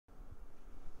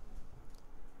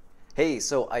Hey,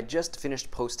 so I just finished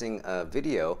posting a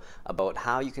video about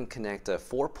how you can connect a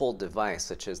 4-pole device,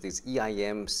 such as these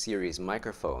EIM series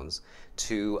microphones,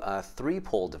 to a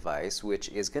 3-pole device, which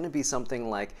is going to be something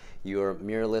like your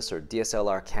mirrorless or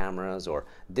DSLR cameras or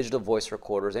digital voice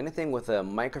recorders, anything with a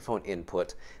microphone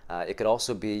input. It could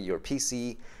also be your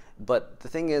PC. But the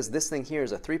thing is, this thing here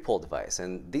is a 3-pole device,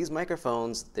 and these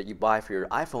microphones that you buy for your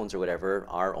iPhones or whatever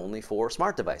are only for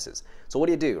smart devices. So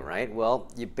what do, right?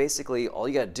 Well, you basically, all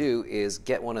you gotta do is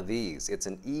get one of these. It's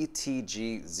an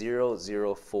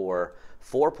ETG-004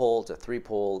 4-pole to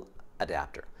 3-pole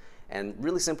adapter. And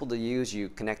really simple to use, you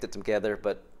connect it together,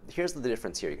 but here's the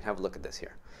difference here. You can have a look at this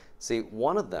here. See,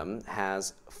 one of them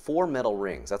has 4 metal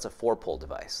rings. That's a 4-pole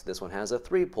device. This one has a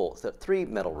 3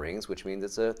 metal rings, which means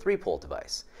it's a 3-pole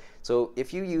device. So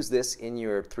if you use this in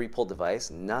your 3-pole device,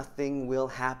 nothing will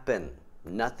happen.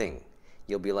 Nothing.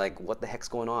 You'll be like, what the heck's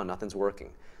going on? Nothing's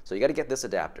working. So you got to get this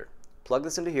adapter. Plug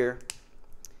this into here,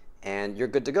 and you're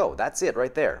good to go. That's it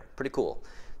right there. Pretty cool.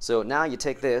 So now you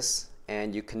take this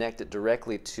and you connect it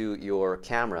directly to your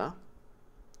camera,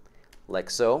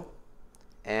 like so,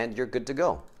 and you're good to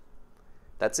go.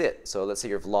 That's it. So let's say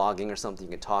you're vlogging or something,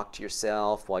 you can talk to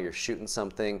yourself while you're shooting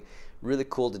something. Really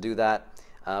cool to do that.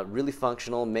 Really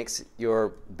functional,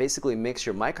 basically makes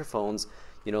your microphones,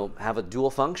 have a dual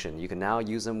function. You can now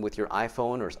use them with your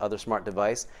iPhone or other smart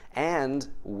device and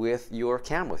with your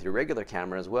camera, with your regular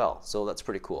camera as well. So that's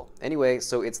pretty cool. Anyway,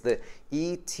 so it's the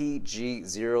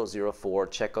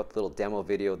ETG-004. Check out the little demo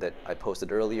video that I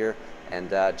posted earlier, and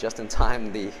just in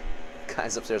time, the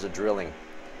guys upstairs are drilling.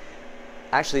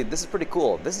 Actually, this is pretty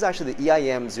cool. This is actually the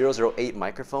EIM-008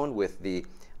 microphone with the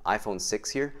iPhone 6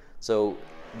 here. So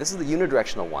this is the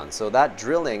unidirectional one. So that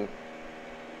drilling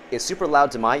is super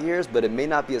loud to my ears, but it may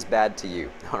not be as bad to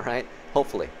you. All right?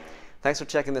 Hopefully. Thanks for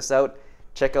checking this out.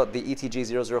 Check out the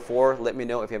ETG-004. Let me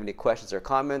know if you have any questions or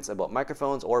comments about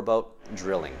microphones or about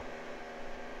drilling.